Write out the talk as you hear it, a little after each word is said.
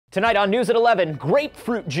Tonight on News at 11,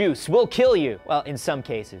 grapefruit juice will kill you. Well, in some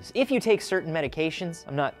cases. If you take certain medications,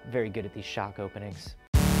 I'm not very good at these shock openings.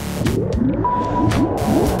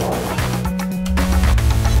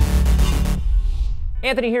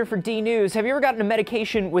 Anthony here for D News. Have you ever gotten a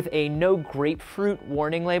medication with a no grapefruit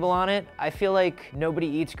warning label on it? I feel like nobody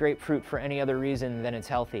eats grapefruit for any other reason than it's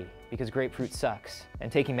healthy, because grapefruit sucks,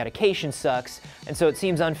 and taking medication sucks, and so it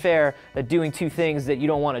seems unfair that doing two things that you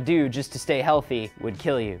don't want to do just to stay healthy would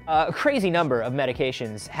kill you. A crazy number of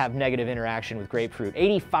medications have negative interaction with grapefruit,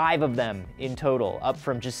 85 of them in total, up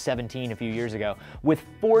from just 17 a few years ago, with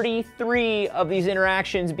 43 of these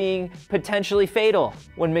interactions being potentially fatal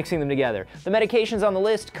when mixing them together. The medications on the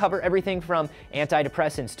list cover everything from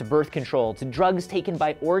antidepressants to birth control to drugs taken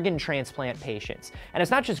by organ transplant patients. And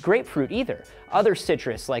it's not just grapefruit either. Other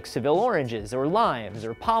citrus like Seville oranges or limes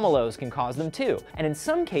or pomelos can cause them too. And in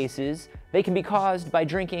some cases, they can be caused by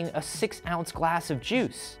drinking a 6-ounce glass of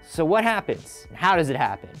juice. So what happens? And how does it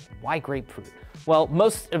happen? Why grapefruit? Well,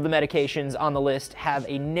 most of the medications on the list have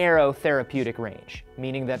a narrow therapeutic range,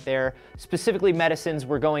 meaning that they're specifically medicines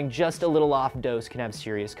where going just a little off dose can have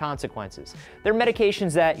serious consequences. They're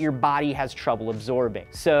medications that your body has trouble absorbing,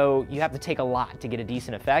 so you have to take a lot to get a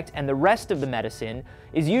decent effect, and the rest of the medicine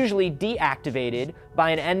is usually deactivated by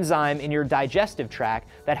an enzyme in your digestive tract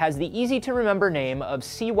that has the easy-to-remember name of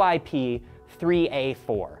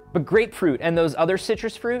CYP3A4. But grapefruit and those other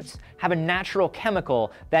citrus fruits have a natural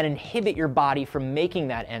chemical that inhibit your body from making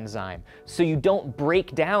that enzyme, so you don't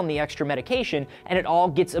break down the extra medication and it all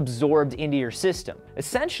gets absorbed into your system.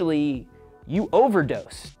 Essentially, you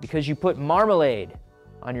overdose because you put marmalade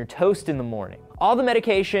on your toast in the morning. All the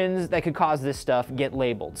medications that could cause this stuff get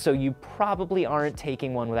labeled, so you probably aren't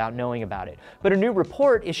taking one without knowing about it. But a new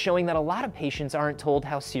report is showing that a lot of patients aren't told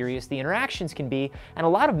how serious the interactions can be, and a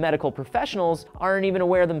lot of medical professionals aren't even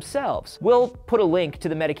aware themselves. We'll put a link to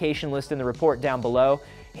the medication list in the report down below.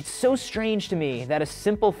 It's so strange to me that a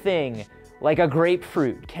simple thing like a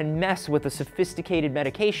grapefruit can mess with a sophisticated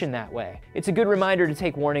medication that way. It's a good reminder to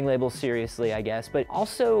take warning labels seriously, I guess, but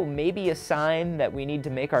also maybe a sign that we need to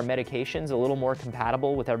make our medications a little more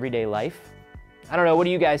compatible with everyday life. I don't know, what do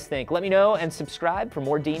you guys think? Let me know and subscribe for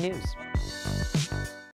more D News.